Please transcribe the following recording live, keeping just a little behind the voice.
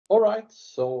All right,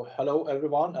 so hello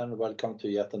everyone and welcome to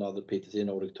yet another PTC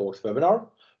Nordic Talks webinar,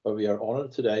 where we are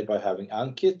honored today by having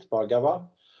Ankit Bhargava,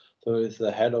 who is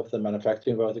the head of the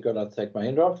manufacturing vertical at Tech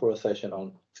Mahindra, for a session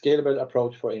on scalable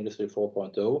approach for Industry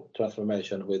 4.0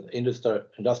 transformation with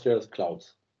industrial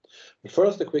clouds. But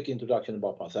first, a quick introduction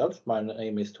about myself. My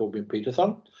name is Torbjörn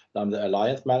Peterson, and I'm the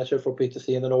Alliance Manager for PTC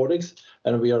in the Nordics,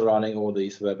 and we are running all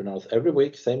these webinars every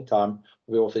week, same time.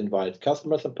 We also invite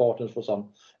customers and partners for some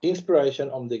inspiration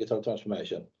on digital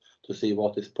transformation to see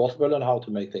what is possible and how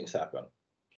to make things happen.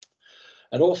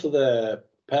 And also the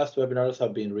past webinars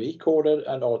have been recorded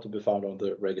and are to be found on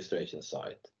the registration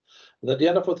site. The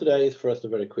agenda for today is first a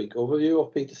very quick overview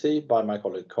of PTC by my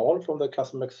colleague Carl from the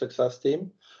customer success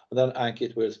team. And then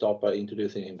Ankit will start by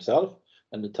introducing himself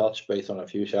and touch base on a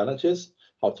few challenges,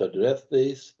 how to address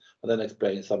these, and then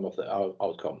explain some of the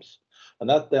outcomes. And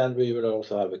then we will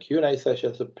also have a Q&A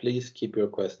session, so please keep your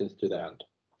questions to the end.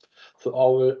 So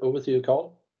over to you,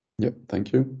 Carl. Yep,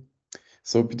 thank you.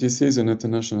 So PTC is an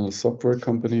international software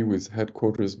company with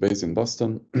headquarters based in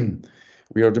Boston.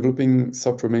 We are developing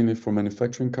software mainly for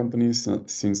manufacturing companies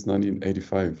since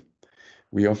 1985.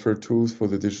 We offer tools for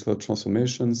the digital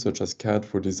transformation, such as CAD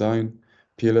for design,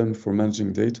 PLM for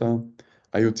managing data,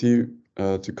 IoT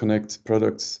to connect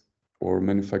products or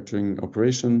manufacturing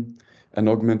operation, and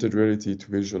augmented reality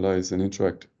to visualize and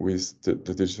interact with the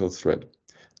digital thread.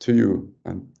 To you,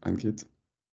 Ankit.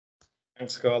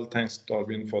 Thanks, Carl. Thanks,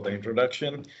 Torbjörn, for the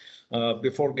introduction.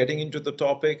 Before getting into the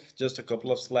topic, just a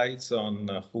couple of slides on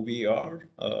who we are,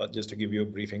 just to give you a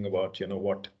briefing about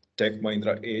what Tech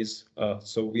Mahindra is.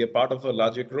 So we are part of a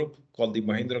larger group called the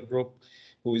Mahindra Group,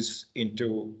 who is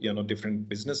into different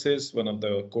businesses. One of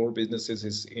the core businesses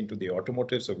is into the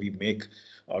automotive, so we make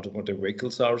automotive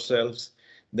vehicles ourselves.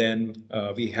 Then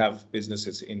we have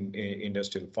businesses in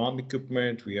industrial farm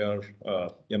equipment. We are,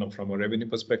 from a revenue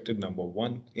perspective, number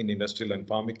one in industrial and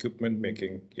farm equipment,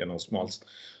 making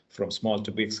from small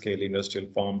to big scale industrial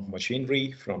farm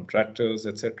machinery, from tractors,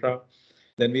 etc.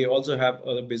 Then we also have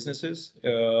other businesses,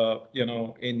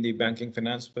 in the banking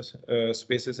finance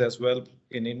spaces as well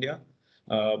in India.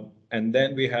 And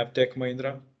then we have Tech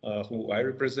Mahindra, who I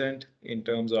represent in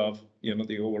terms of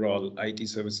the overall IT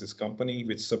services company,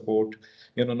 which support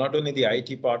not only the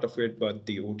IT part of it but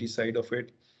the OT side of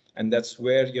it, and that's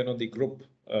where the group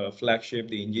flagship,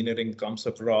 the engineering comes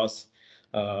across.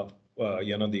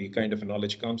 The kind of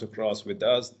knowledge comes across with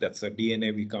us. That's a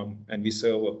DNA we come, and we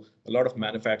serve a lot of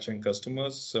manufacturing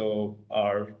customers. So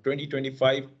our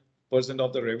 25%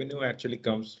 of the revenue actually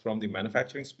comes from the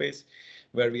manufacturing space,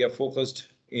 where we are focused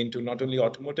into not only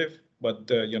automotive, but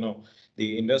the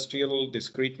industrial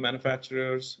discrete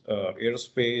manufacturers,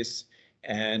 aerospace,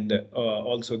 and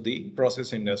also the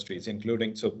process industries,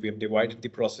 including, so we have divided the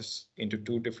process into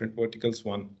two different verticals,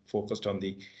 one focused on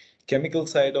the chemical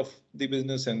side of the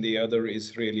business, and the other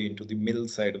is really into the mill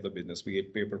side of the business, be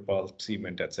it paper, pulp,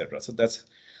 cement, etc. So that's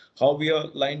how we are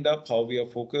lined up, how we are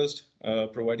focused,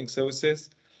 providing services.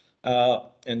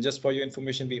 And just for your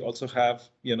information, we also have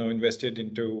invested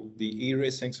into the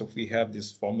e-racing. So we have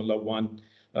this Formula One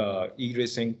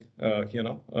e-racing,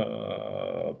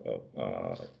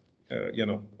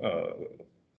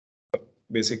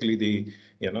 basically the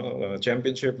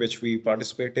championship which we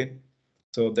participate in.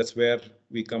 So that's where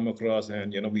we come across,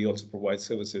 and we also provide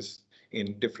services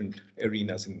in different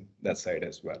arenas in that side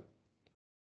as well.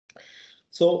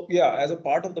 So yeah, as a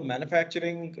part of the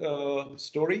manufacturing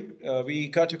story, we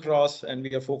cut across and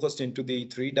we are focused into the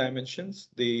three dimensions: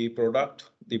 the product,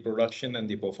 the production, and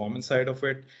the performance side of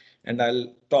it. And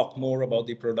I'll talk more about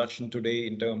the production today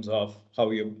in terms of how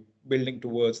we are building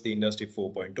towards the Industry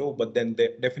 4.0. But then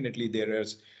definitely there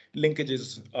is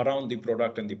linkages around the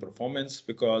product and the performance,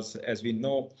 because as we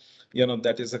know,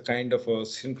 that is a kind of a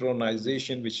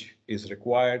synchronization which is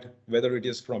required, whether it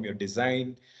is from your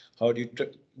design, how do you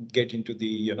get into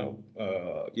the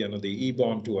the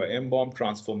E-bomb to a M-bomb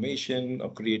transformation,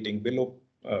 of creating bill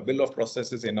of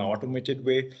processes in an automated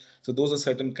way. So those are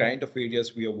certain kind of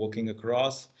areas we are working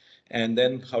across. And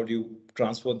then how do you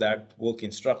transfer that work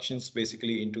instructions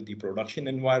basically into the production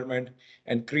environment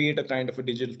and create a kind of a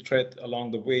digital thread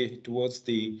along the way towards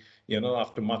the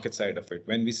aftermarket side of it.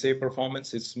 When we say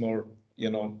performance, it's more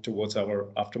towards our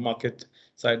aftermarket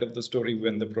side of the story,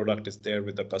 when the product is there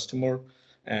with the customer.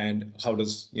 And how do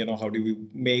we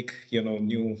make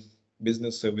new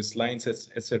business service lines,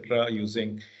 etc.,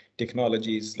 using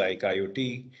technologies like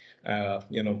IoT,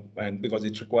 and because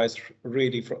it requires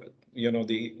really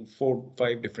the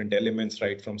 4-5 different elements,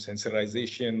 right, from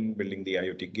sensorization, building the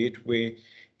IoT gateway,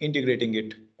 integrating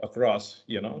it across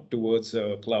towards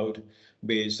a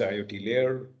cloud-based IoT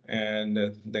layer,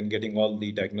 and then getting all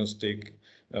the diagnostic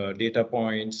data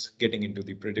points, getting into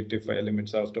the predictive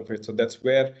elements out of it. So that's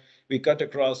where we cut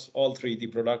across all three, the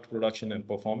product, production, and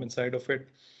performance side of it.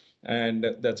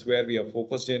 And that's where we are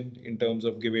focused in terms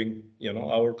of giving,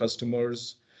 our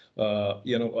customers,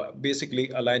 basically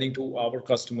aligning to our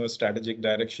customers' strategic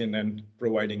direction and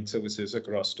providing services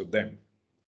across to them.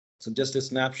 So just a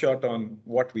snapshot on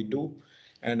what we do.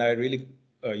 And I really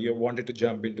you wanted to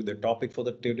jump into the topic for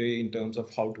the today in terms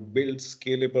of how to build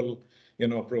scalable,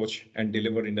 approach and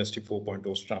deliver Industry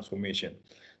 4.0's transformation.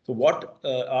 So what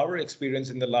our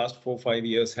experience in the last 4-5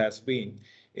 years has been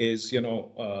is,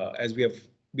 as we have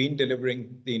been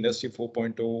delivering the Industry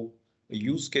 4.0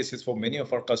 use cases for many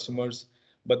of our customers,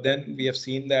 but then we have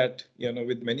seen that,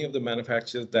 with many of the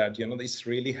manufacturers that, this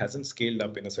really hasn't scaled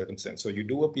up in a certain sense. So you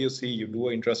do a POC, you do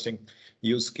an interesting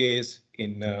use case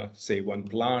in, say, one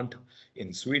plant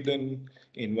in Sweden,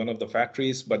 in one of the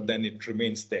factories, but then it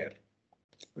remains there,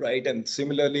 right? And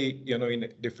similarly,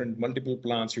 in different multiple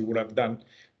plants, you would have done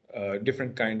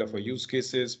different kind of a use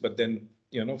cases, but then,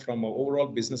 from an overall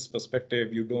business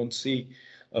perspective, you don't see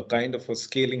a kind of a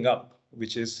scaling up,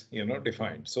 which is,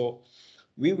 defined. So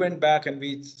we went back and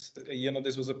we,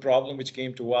 this was a problem which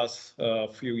came to us a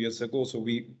few years ago. So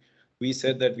we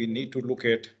said that we need to look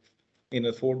at in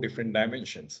a 4 different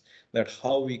dimensions, that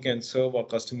how we can serve our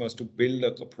customers to build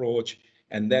an approach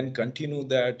and then continue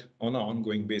that on an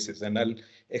ongoing basis. And I'll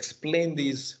explain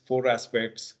these 4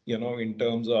 aspects, in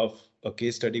terms of a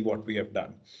case study, what we have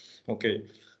done. Okay.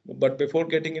 But before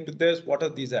getting into this, what are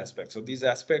these aspects? So these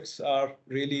aspects are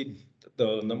really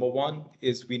the number 1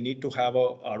 is we need to have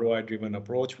a ROI driven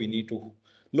approach. We need to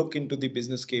look into the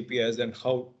business KPIs and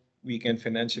how we can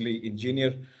financially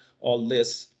engineer all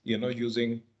this,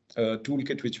 using a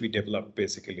toolkit which we developed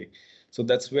basically. So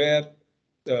that's where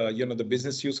the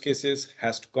business use cases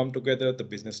has to come together. The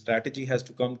business strategy has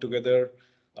to come together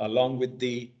along with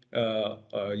the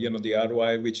the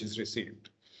ROI which is received,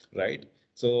 right?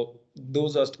 So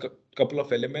those are a couple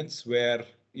of elements where,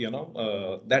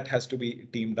 that has to be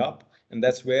teamed up. And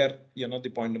that's where,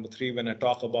 the point number 3, when I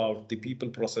talk about the people,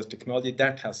 process, technology,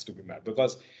 that has to be met,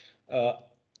 because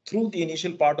through the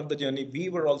initial part of the journey, we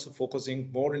were also focusing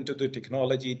more into the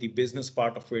technology, the business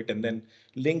part of it, and then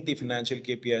link the financial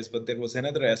KPIs. But there was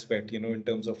another aspect, in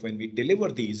terms of when we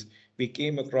deliver these, we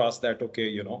came across that,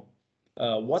 okay,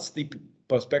 what's the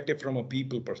perspective from a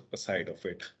people side of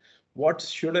it? What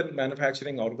should a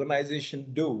manufacturing organization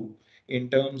do in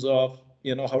terms of,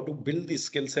 how to build the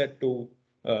skill set to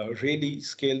really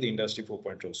scale the Industry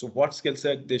 4.0? So what skill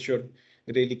set they should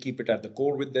really keep it at the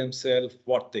core with themselves,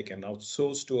 what they can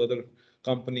outsource to other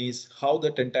companies, how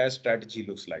that entire strategy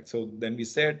looks like. So then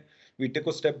we took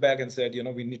a step back and said,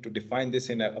 we need to define this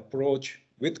in an approach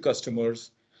with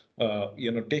customers,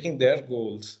 taking their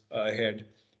goals ahead,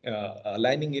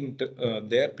 aligning into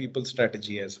their people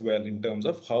strategy as well in terms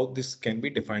of how this can be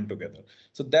defined together.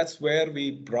 So that's where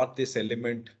we brought this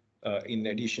element in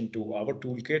addition to our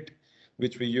toolkit,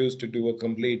 which we use to do a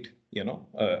complete,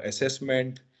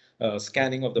 assessment,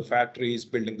 scanning of the factories,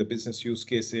 building the business use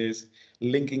cases,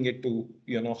 linking it to,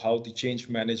 how the change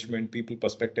management people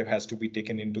perspective has to be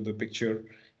taken into the picture,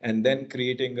 and then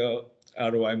creating a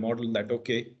ROI model that,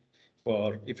 okay,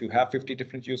 for if you have 50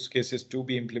 different use cases to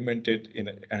be implemented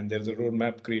and there's a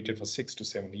roadmap created for 6 to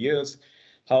 7 years,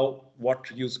 what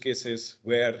use cases,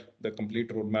 where the complete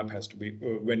roadmap has to be,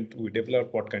 when we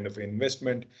develop, what kind of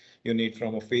investment you need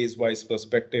from a phase-wise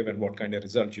perspective, and what kind of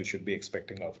results you should be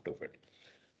expecting out of it.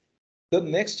 The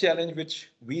next challenge,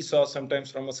 which we saw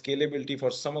sometimes from a scalability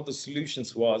for some of the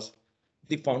solutions, was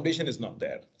the foundation is not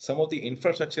there. Some of the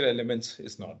infrastructure elements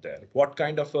is not there. What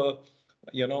kind of a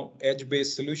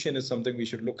edge-based solution is something we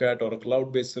should look at, or a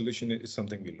cloud-based solution is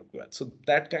something we look at. So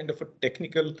that kind of a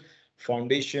technical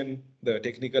foundation, the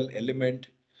technical element,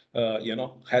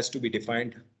 has to be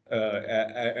defined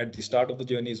at the start of the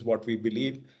journey is what we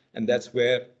believe. And that's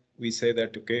where we say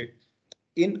that, okay,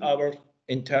 in our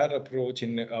entire approach,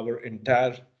 in our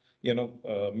entire,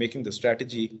 making the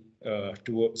strategy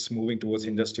towards moving towards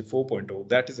Industry 4.0,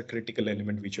 that is a critical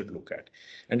element we should look at.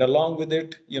 And along with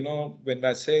it, when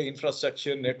I say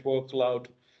infrastructure, network, cloud,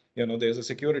 there's a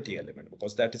security element,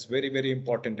 because that is very, very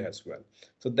important as well.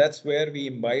 So that's where we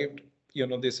imbibed,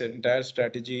 this entire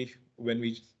strategy. When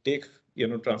we take,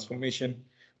 transformation,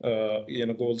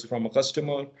 goals from a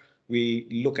customer, we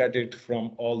look at it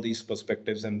from all these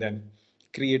perspectives and then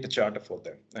create a charter for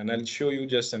them. And I'll show you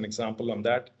just an example on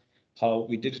that, how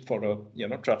we did it for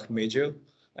a truck major,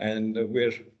 and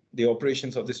where the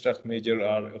operations of this truck major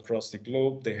are across the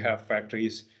globe. They have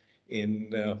factories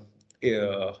in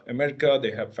America,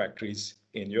 they have factories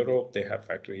in Europe, they have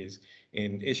factories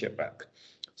in Asia Pac.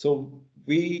 So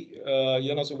we,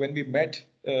 so when we met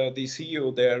the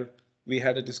CEO there, we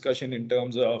had a discussion in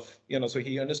terms of, so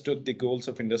he understood the goals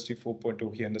of Industry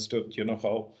 4.0. He understood,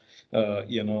 how,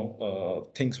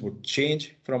 things would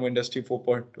change from Industry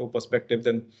 4.0 perspective.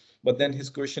 But then his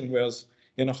question was,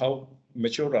 how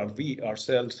mature are we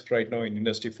ourselves right now in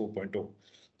Industry 4.0?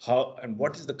 How and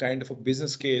what is the kind of a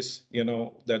business case,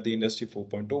 that the Industry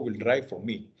 4.0 will drive for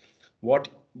me?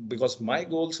 Because my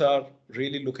goals are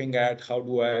really looking at how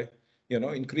do I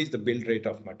increase the build rate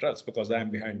of my trucks, because I'm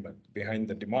behind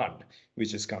the demand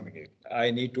which is coming in.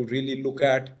 I need to really look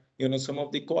at some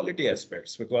of the quality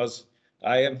aspects, because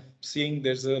I am seeing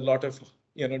there's a lot of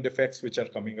defects which are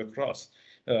coming across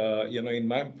in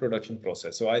my production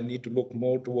process. So I need to look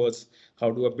more towards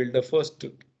how do I build a first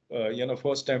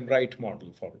time right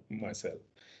model for myself.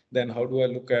 Then how do I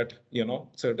look at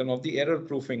certain of the error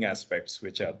proofing aspects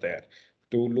which are there,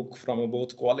 to look from a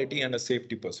both quality and a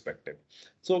safety perspective.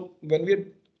 So when we're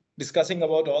discussing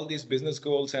about all these business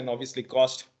goals, and obviously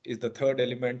cost is the third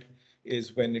element,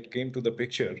 is when it came to the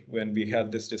picture when we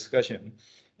had this discussion.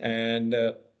 And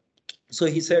so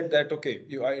he said that, okay,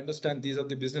 I understand these are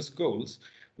the business goals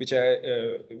which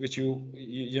you'll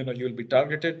be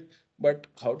targeted, but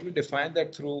how do you define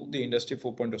that through the Industry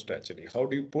 4.0 strategy? How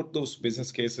do you put those business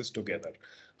cases together?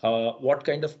 What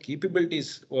kind of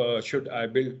capabilities should I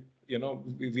build?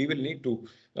 We will need to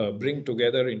bring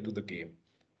together into the game.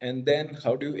 And then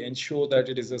how do you ensure that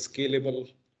it is a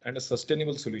scalable and a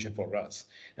sustainable solution for us?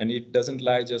 And it doesn't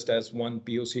lie just as one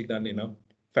POC done in a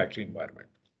factory environment.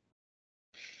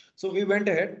 So we went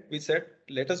ahead, we said,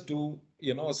 let us do,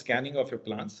 a scanning of your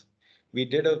plants. We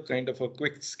did a kind of a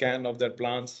quick scan of their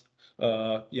plants,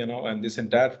 and this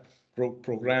entire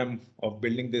program of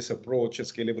building this approach, a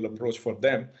scalable approach for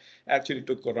them, actually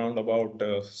took around about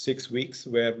 6 weeks,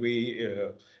 where we,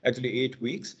 actually 8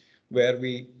 weeks, where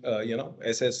we,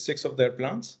 assessed 6 of their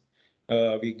plants.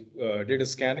 We did a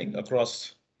scanning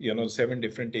across, 7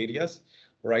 different areas,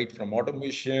 right from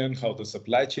automation, how the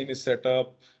supply chain is set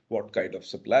up, what kind of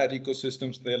supplier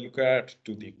ecosystems they look at,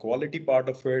 to the quality part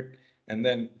of it, and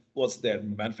then what's their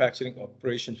manufacturing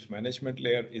operations management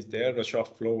layer? Is there a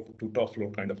shop floor to top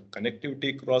floor kind of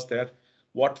connectivity across there?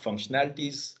 What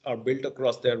functionalities are built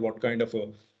across there? What kind of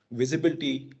a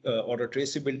visibility or a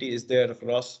traceability is there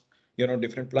across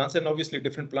different plants? And obviously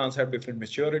different plants have different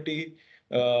maturity,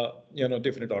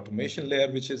 different automation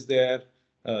layer which is there,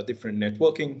 different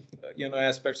networking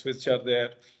aspects which are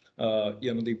there.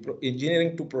 The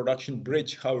engineering to production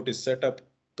bridge, how it is set up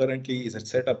currently, is it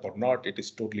set up or not? It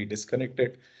is totally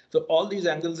disconnected. So all these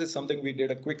angles is something we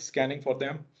did a quick scanning for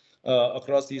them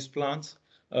across these plants,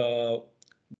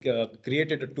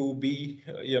 created a 2B,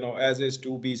 as is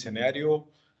 2B scenario,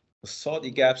 saw the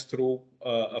gaps through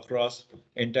across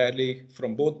entirely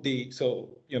from both the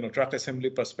truck assembly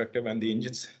perspective and the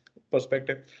engines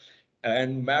perspective,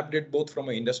 and mapped it both from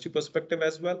an industry perspective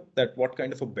as well, that what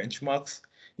kind of a benchmarks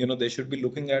they should be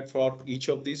looking at for each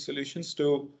of these solutions,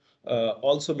 to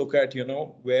also look at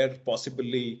where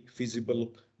possibly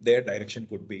feasible their direction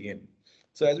could be in.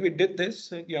 So as we did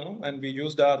this, and we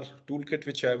used our toolkit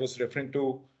which I was referring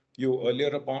to you earlier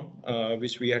upon,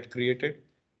 which we had created.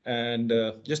 And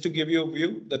just to give you a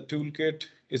view, the toolkit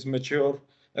is mature.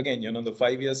 Again, the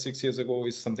 5 years, 6 years ago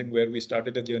is something where we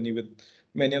started a journey with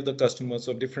many of the customers,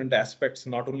 so different aspects,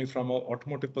 not only from an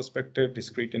automotive perspective,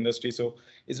 discrete industry. So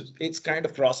it's kind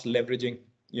of cross leveraging,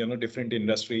 different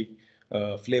industry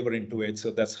flavor into it.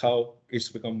 So that's how it's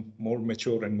become more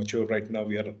mature and mature. Right now,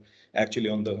 we are actually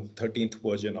on the 13th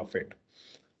version of it.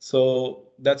 So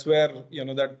that's where,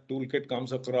 that toolkit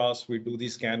comes across. We do the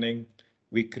scanning,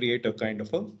 we create a kind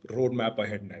of a roadmap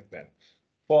ahead and then.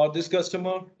 For this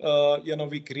customer,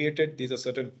 we created these are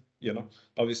certain,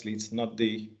 obviously it's not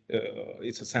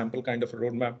it's a sample kind of a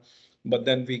roadmap, but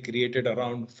then we created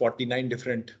around 49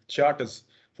 different charters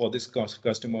for this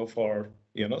customer for,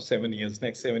 7 years,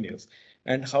 next 7 years.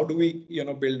 And how do we,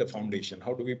 build a foundation?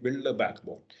 How do we build a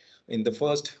backbone? In the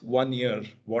first 1 year,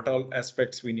 what all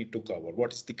aspects we need to cover?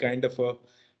 What is the kind of a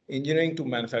engineering to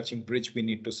manufacturing bridge we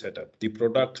need to set up? The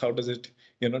product, how does it,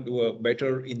 do a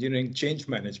better engineering change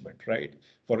management, right?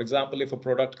 For example, if a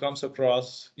product comes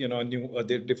across, a new,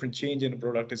 different change in a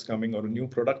product is coming or a new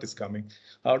product is coming,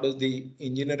 how does the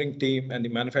engineering team and the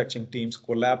manufacturing teams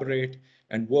collaborate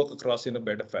and work across in a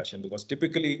better fashion? Because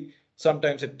typically,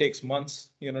 sometimes it takes months,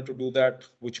 to do that,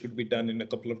 which could be done in a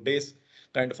couple of days,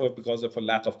 kind of because of a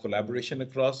lack of collaboration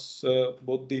across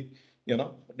both the,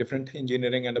 different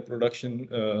engineering and the production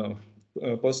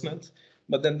personnel.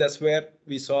 But then that's where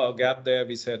we saw a gap there.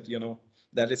 We said,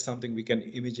 that is something we can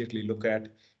immediately look at.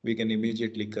 We can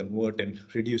immediately convert and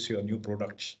reduce your new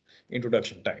product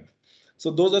introduction time. So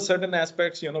those are certain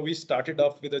aspects, we started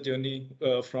off with a journey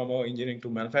from an engineering to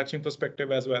manufacturing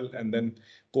perspective as well. And then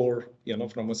core,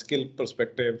 from a skill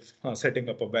perspective, setting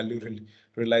up a value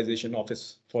realization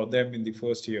office for them in the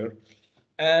first year.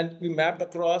 And we mapped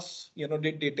across,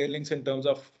 did detailings in terms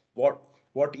of what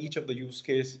each of the use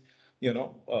case,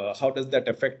 how does that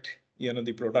affect,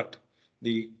 the product,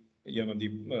 the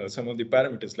some of the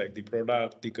parameters like the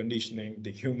product, the conditioning,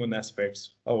 the human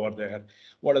aspects over there.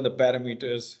 What are the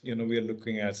parameters? We are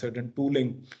looking at certain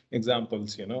tooling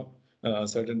examples.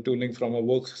 Certain tooling from a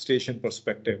workstation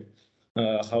perspective.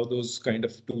 How those kind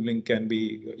of tooling can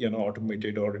be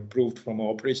automated or improved from an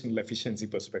operational efficiency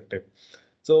perspective.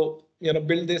 So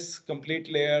build this complete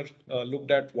layer. Looked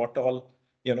at what all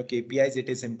KPIs it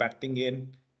is impacting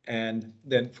in, and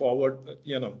then forward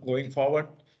going forward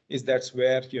is that's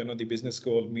where the business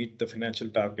goal meet the financial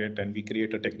target, and we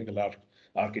create a technical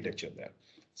architecture there.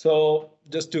 So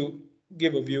just to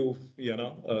give a view,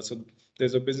 so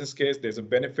there's a business case, there's a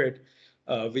benefit,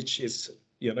 which is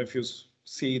if you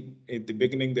see at the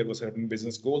beginning there were certain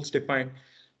business goals defined,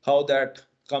 how that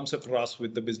comes across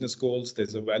with the business goals.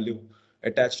 There's a value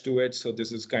attached to it. So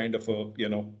this is kind of a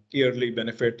yearly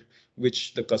benefit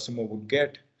which the customer would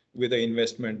get with the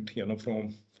investment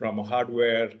from a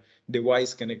hardware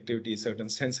device connectivity, certain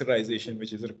sensorization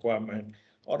which is a requirement,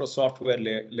 or a software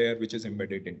layer which is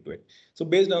embedded into it. So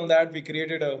based on that, we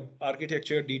created a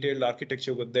architecture, detailed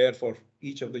architecture were there for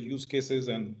each of the use cases,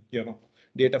 and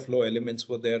data flow elements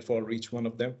were there for each one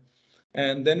of them.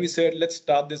 And then we said, let's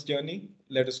start this journey.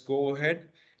 Let us go ahead.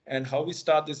 And how we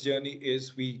start this journey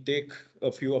is we take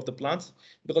a few of the plants,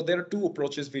 because there are two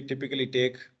approaches we typically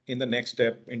take in the next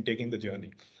step in taking the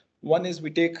journey. One is we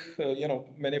take,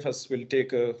 many of us will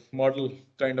take a model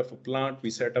kind of a plant. We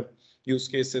set up use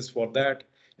cases for that,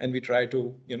 and we try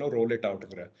to, roll it out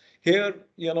there. Here,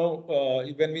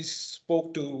 when we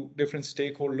spoke to different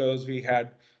stakeholders, we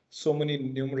had so many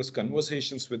numerous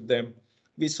conversations with them.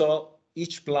 We saw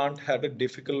each plant had a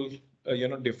difficult,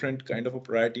 different kind of a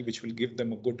priority, which will give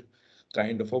them a good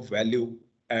kind of a value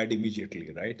add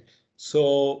immediately, right?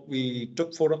 So we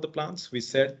took 4 of the plants. We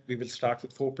said we will start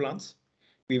with 4 plants.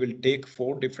 We will take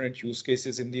 4 different use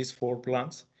cases in these 4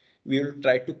 plants. We will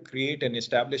try to create and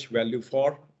establish value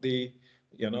for the,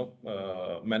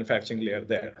 manufacturing layer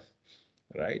there,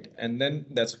 right? And then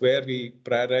that's where we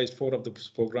prioritized 4 of the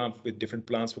programs with different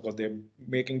plants, because they're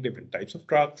making different types of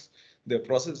trucks. Their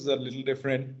processes are a little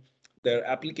different. Their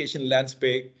application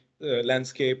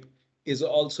landscape is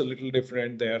also a little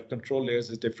different. Their control layers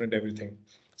is different, everything.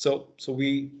 So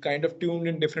we kind of tuned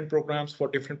in different programs for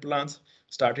different plants,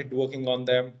 started working on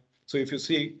them. So if you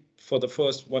see for the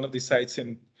first one of the sites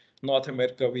in North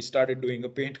America, we started doing a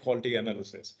paint quality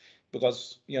analysis,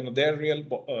 because their real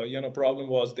problem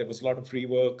was there was a lot of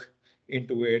rework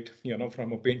into it,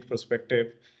 from a paint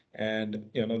perspective, and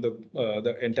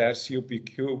the entire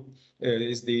CUPQ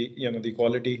is the the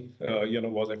quality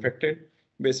was affected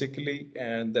basically,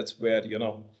 and that's where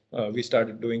we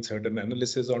started doing certain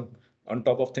analysis on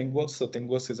top of ThinkWorks. So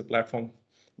ThinkWorks is a platform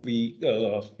we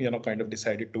kind of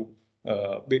decided to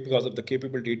because of the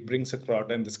capability it brings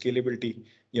across and the scalability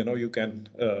you can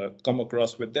come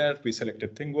across with that. We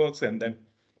selected ThinkWorks and then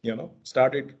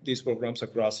started these programs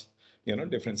across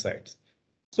different sites.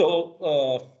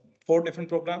 So 4 different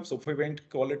programs. So paint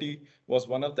quality was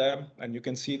one of them, and you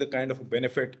can see the kind of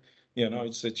benefit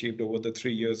it's achieved over the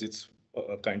 3 years. It's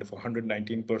kind of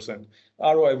 119%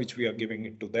 ROI which we are giving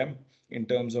it to them in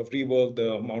terms of rework,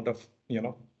 the amount of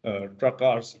truck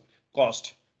hours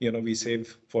cost we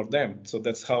save for them. So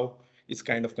that's how it's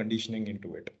kind of conditioning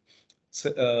into it.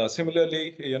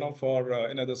 Similarly, for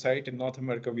another site in North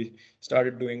America, we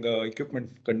started doing a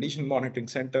equipment condition monitoring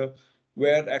center,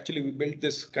 where actually we built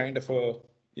this kind of a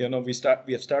we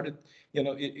have started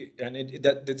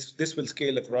this will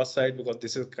scale across site, because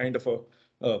this is kind of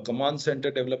a command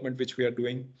center development which we are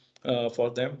doing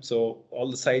for them. So all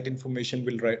the site information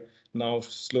will now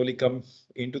slowly come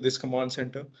into this command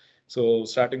center. So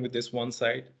starting with this one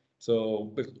site,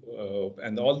 so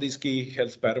and all these key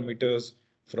health parameters,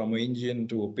 from engine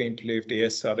to a paint lift,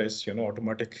 ASRS,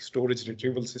 automatic storage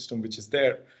retrieval system, which is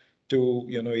there, to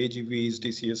AGVs,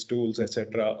 DCS tools,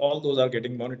 etc. All those are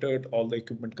getting monitored. All the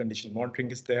equipment condition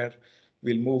monitoring is there.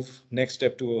 We'll move next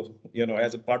step to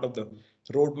as a part of the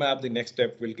roadmap. The next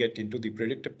step will get into the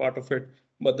predictive part of it.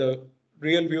 But the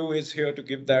real view is here to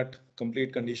give that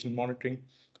complete condition monitoring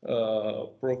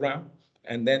program,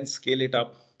 and then scale it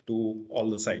up to all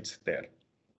the sites there.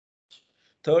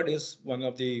 Third is one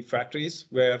of the factories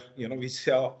where we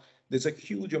saw there's a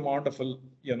huge amount of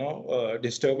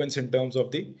disturbance in terms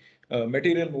of the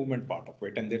material movement part of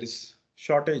it, and there is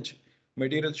shortage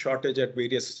material shortage at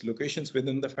various locations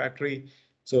within the factory.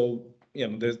 So,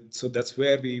 so that's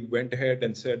where we went ahead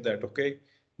and said that, okay,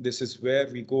 this is where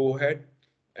we go ahead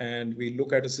and we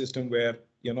look at a system where,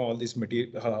 all these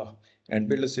material and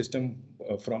build a system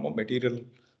from a material,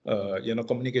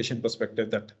 communication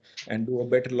perspective and do a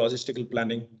better logistical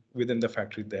planning within the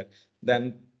factory there.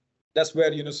 Then that's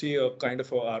where, see a kind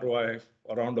of a ROI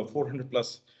around a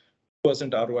 400+%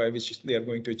 ROI, which they are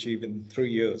going to achieve in 3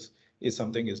 years is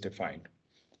something is defined.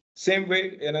 Same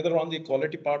way, another on the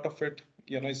quality part of it,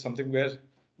 is something where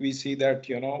we see that,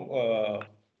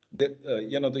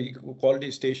 the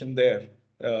quality station there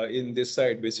in this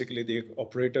side, basically the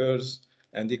operators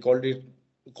and the quality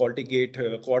gate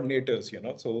coordinators,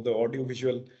 so the audio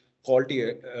visual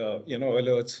quality,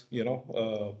 alerts,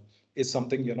 is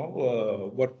something,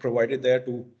 what provided there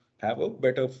to have a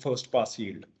better first pass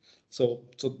yield. So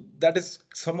that is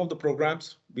some of the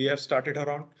programs we have started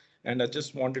around. And I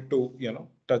just wanted to,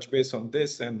 touch base on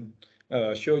this and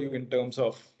show you in terms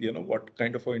of, what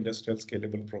kind of industrial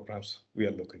scalable programs we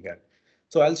are looking at.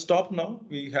 So I'll stop now.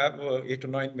 We have 8 to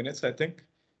 9 minutes, I think,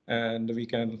 and we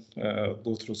can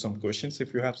go through some questions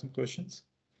if you have some questions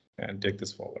and take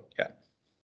this forward. Yeah.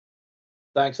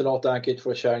 Thanks a lot, Ankit,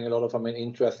 for sharing a lot of,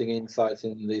 interesting insights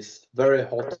in this very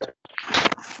hot.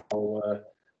 So,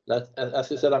 as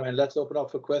you said, let's open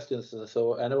up for questions.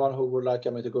 So anyone who would like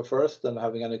to go first and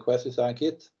having any questions,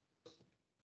 Ankit?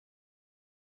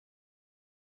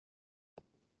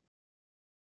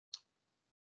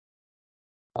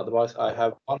 Otherwise, I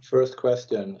have one first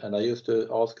question, and I used to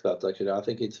ask that actually. I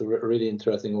think it's really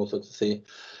interesting also to see.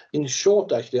 In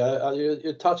short, actually,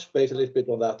 you touched base a little bit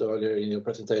on that earlier in your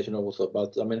presentation also,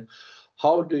 but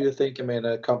how do you think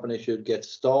a company should get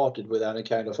started with any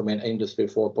kind of industry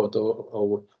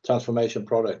 4.0 transformation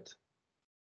product?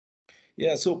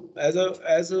 Yeah, so as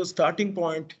a starting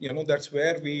point, that's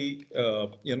where we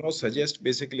suggest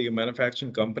basically a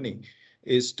manufacturing company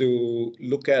is to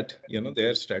look at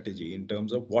their strategy in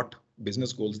terms of what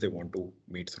business goals they want to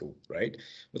meet through, right?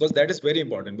 Because that is very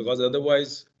important, because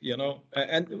otherwise,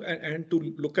 and to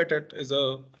look at it as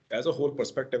a whole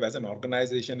perspective as an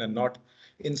organization and not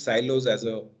in silos as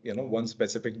a one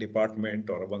specific department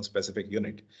or one specific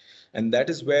unit. And that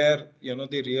is where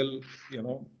the real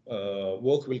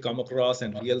work will come across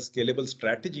and real scalable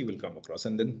strategy will come across.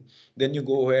 And then you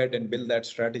go ahead and build that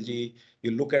strategy.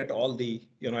 You look at all the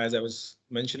as I was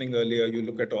mentioning earlier, you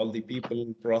look at all the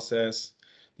people, process,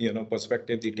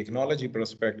 perspective, the technology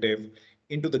perspective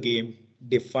into the game,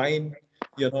 define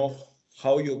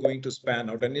how you're going to span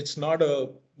out. And it's not a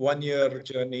 1-year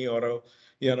journey or a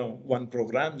one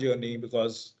program journey,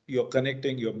 because you're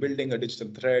connecting, you're building a digital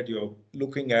thread, you're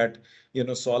looking at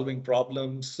solving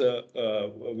problems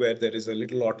where there is a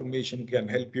little automation can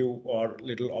help you or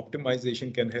little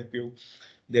optimization can help you.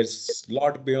 There's a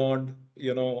lot beyond,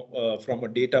 from a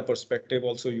data perspective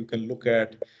also you can look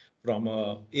at, from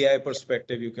a AI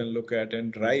perspective you can look at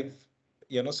and drive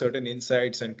certain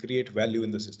insights and create value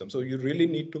in the system. So you really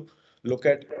need to look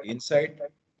at inside,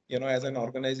 as an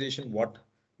organization, what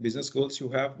business goals you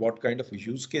have, what kind of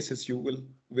use cases you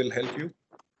will help you,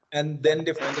 and then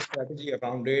define the strategy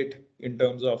around it in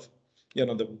terms of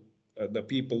the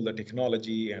people, the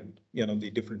technology, and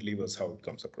the different levers, how it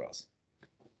comes across.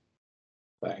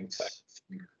 Thanks.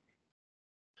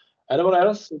 Anyone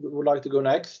else would like to go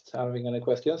next? Having any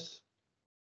questions?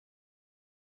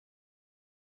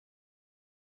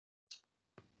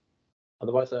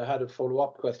 Otherwise, I had a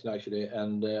follow-up question actually,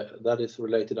 and that is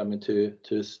related, to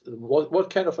what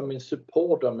kind of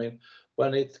support,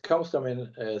 when it comes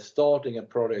to starting a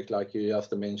project like you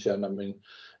just mentioned.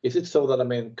 Is it so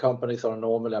that companies are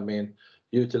normally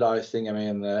utilizing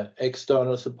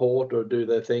external support, or do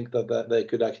they think that they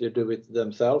could actually do it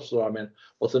themselves? Or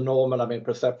what's the normal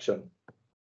perception?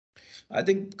 I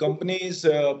think companies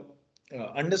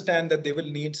understand that they will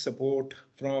need support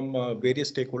from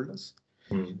various stakeholders.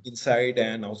 Inside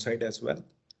and outside as well.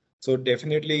 So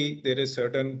definitely there is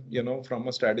certain, from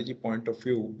a strategy point of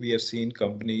view, we have seen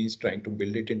companies trying to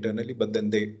build it internally, but then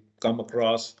they come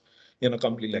across,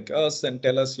 company like us and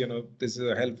tell us, this is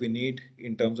the help we need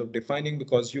in terms of defining,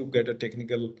 because you get a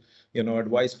technical,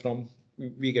 advice from,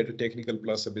 we get a technical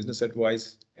plus a business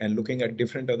advice, and looking at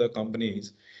different other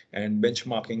companies and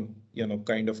benchmarking,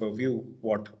 kind of a view,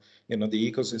 what,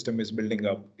 the ecosystem is building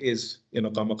up is,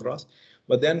 come across.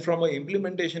 But then from an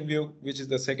implementation view, which is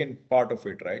the second part of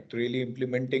it, right? Really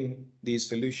implementing the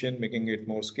solution, making it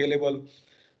more scalable.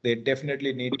 They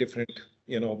definitely need different,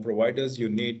 providers. You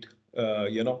need,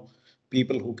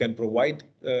 people who can provide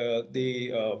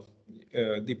the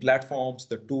platforms,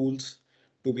 the tools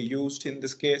to be used in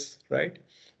this case, right?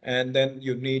 And then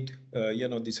you need,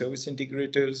 the service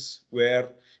integrators where,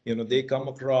 they come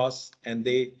across and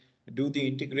they do the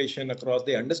integration across,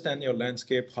 they understand your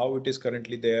landscape, how it is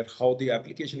currently there, how the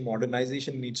application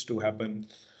modernization needs to happen,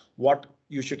 what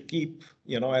you should keep,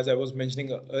 as I was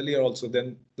mentioning earlier also.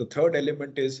 Then the third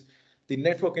element is the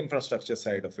network infrastructure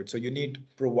side of it. So you need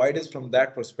providers from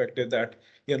that perspective that,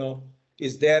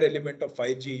 is there element of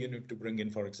 5G you need to bring in,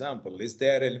 for example? Is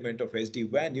there element of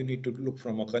SD-WAN you need to look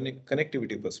from a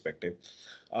connectivity perspective?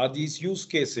 Are these use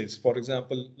cases, for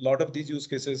example, a lot of these use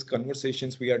cases,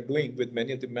 conversations we are doing with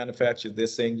many of the manufacturers, they're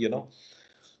saying,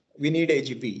 we need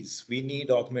AGVs, we need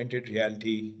augmented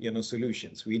reality,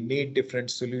 solutions, we need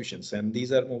different solutions, and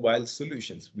these are mobile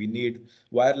solutions. We need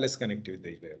wireless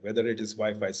connectivity there, whether it is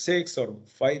Wi-Fi 6 or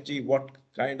 5G, what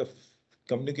kind of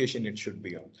communication it should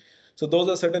be on. So those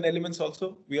are certain elements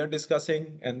also we are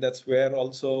discussing, and that's where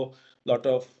also a lot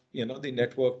of the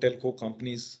network telco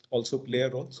companies also play a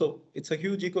role. So it's a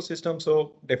huge ecosystem.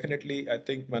 So definitely, I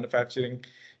think manufacturing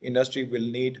industry will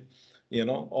need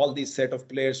all these set of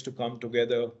players to come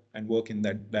together and work in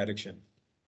that direction.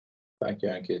 Thank you,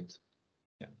 Ankit.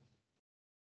 Yeah.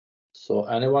 So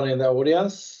anyone in the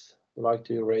audience would like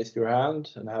to raise your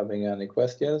hand and having any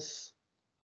questions?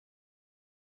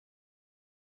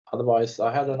 Otherwise,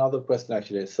 I had another question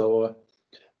actually. So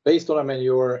based on,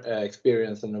 your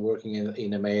experience and working in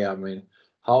EMEA,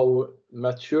 how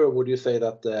mature would you say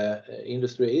that the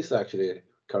industry is actually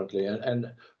currently,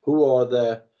 and who are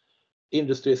the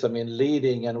industries,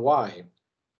 leading, and why?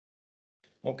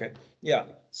 Okay, yeah.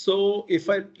 So if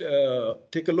I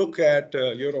take a look at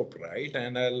Europe, right,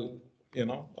 and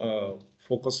I'll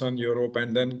focus on Europe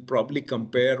and then probably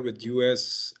compare with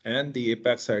US and the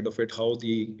APAC side of it, how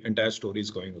the entire story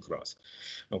is going across.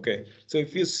 Okay, so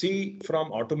if you see from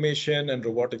automation and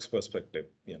robotics perspective,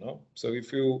 so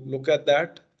if you look at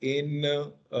that in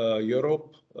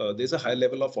Europe, there's a high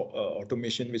level of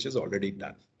automation which is already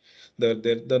done.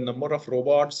 The number of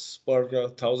robots per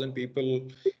 1,000 people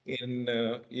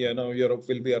in Europe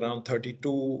will be around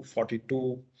 32,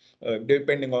 42,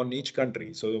 depending on each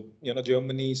country. So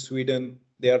Germany, Sweden,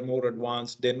 they are more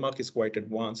advanced. Denmark is quite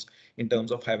advanced in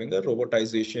terms of having a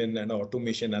robotization and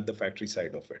automation at the factory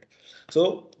side of it.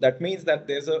 So that means that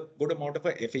there's a good amount of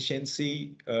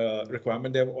efficiency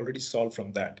requirement they have already solved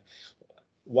from that.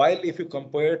 While if you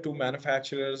compare to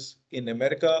manufacturers in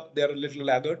America, they're a little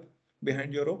laggard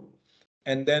behind Europe.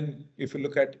 And then if you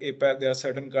look at APAC, there are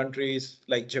certain countries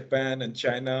like Japan and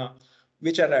China,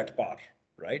 which are at par,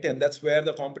 right? And that's where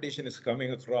the competition is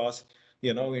coming across,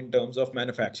 in terms of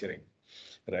manufacturing,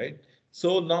 right?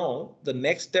 So now the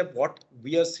next step, what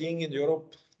we are seeing in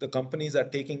Europe, the companies are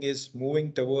taking is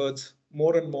moving towards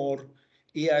more and more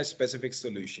AI specific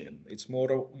solution. It's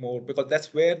more because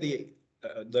that's where the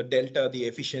delta, the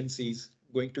efficiency is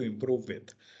going to improve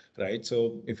with. Right.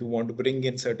 So if you want to bring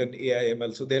in certain AI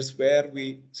ML, so there's where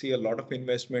we see a lot of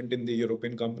investment in the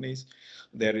European companies.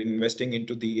 They're investing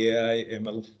into the AI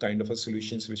ML kind of a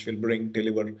solutions, which will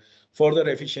deliver further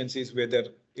efficiencies, whether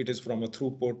it is from a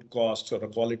throughput, costs, or a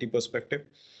quality perspective,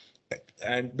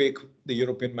 and make the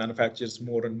European manufacturers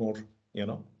more and more,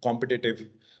 competitive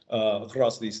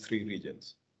across these three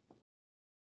regions.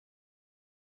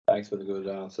 Thanks for the good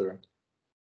answer.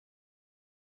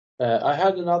 I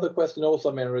had another question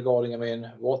also, regarding,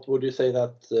 what would you say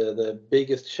that the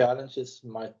biggest challenges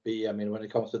might be, when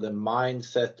it comes to the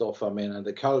mindset of, and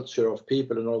the culture of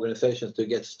people and organizations to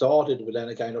get started with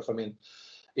any kind of,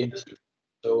 industry,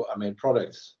 so,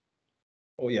 products?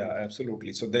 Oh yeah,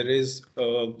 absolutely. So there is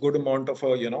a good amount of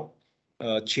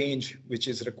change which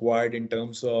is required in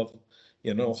terms of,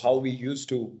 how we used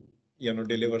to,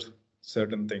 deliver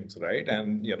certain things, right?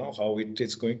 And how it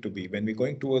is going to be when we're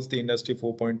going towards the industry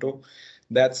 4.0.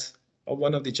 That's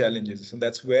one of the challenges, and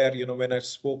that's where when I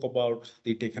spoke about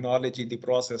the technology, the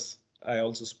process, I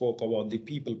also spoke about the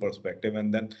people perspective,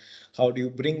 and then how do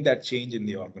you bring that change in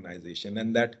the organization,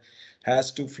 and that has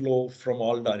to flow from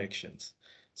all directions.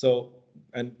 So,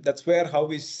 and that's where how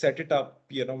we set it up,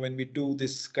 when we do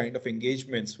this kind of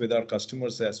engagements with our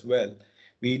customers as well.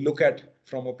 We look at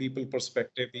from a people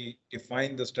perspective, we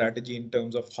define the strategy in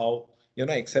terms of how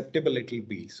acceptable it will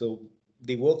be. So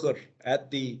the worker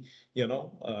at the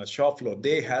shop floor,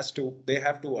 they have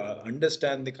to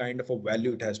understand the kind of a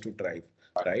value it has to drive,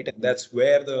 right? And that's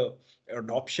where the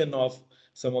adoption of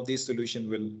some of these solutions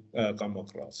will come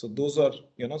across. So those are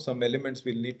some elements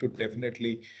we'll need to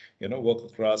definitely work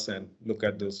across and look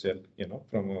at this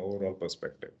from an overall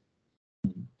perspective.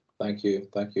 Thank you.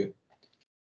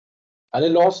 Any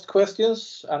last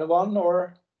questions, anyone,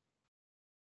 or?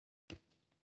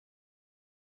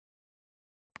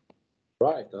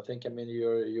 Right. I think, I mean,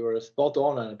 you're spot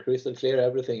on and crystal clear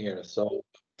everything here. So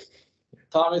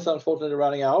time is unfortunately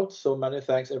running out. So many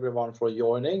thanks everyone for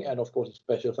joining. And of course, a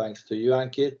special thanks to you,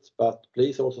 Ankit. But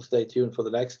please also stay tuned for the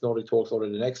next Nordic Talks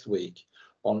already next week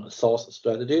on SaaS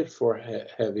strategy for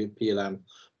heavy PLM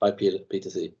by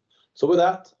PTC. So with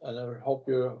that, and I hope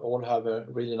you all have a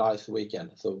really nice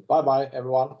weekend. So bye-bye,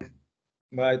 everyone.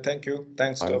 Bye. Thank you.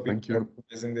 Thanks, Bye, Toby, thank you. for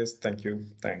organizing this. Thank you.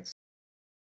 Thanks.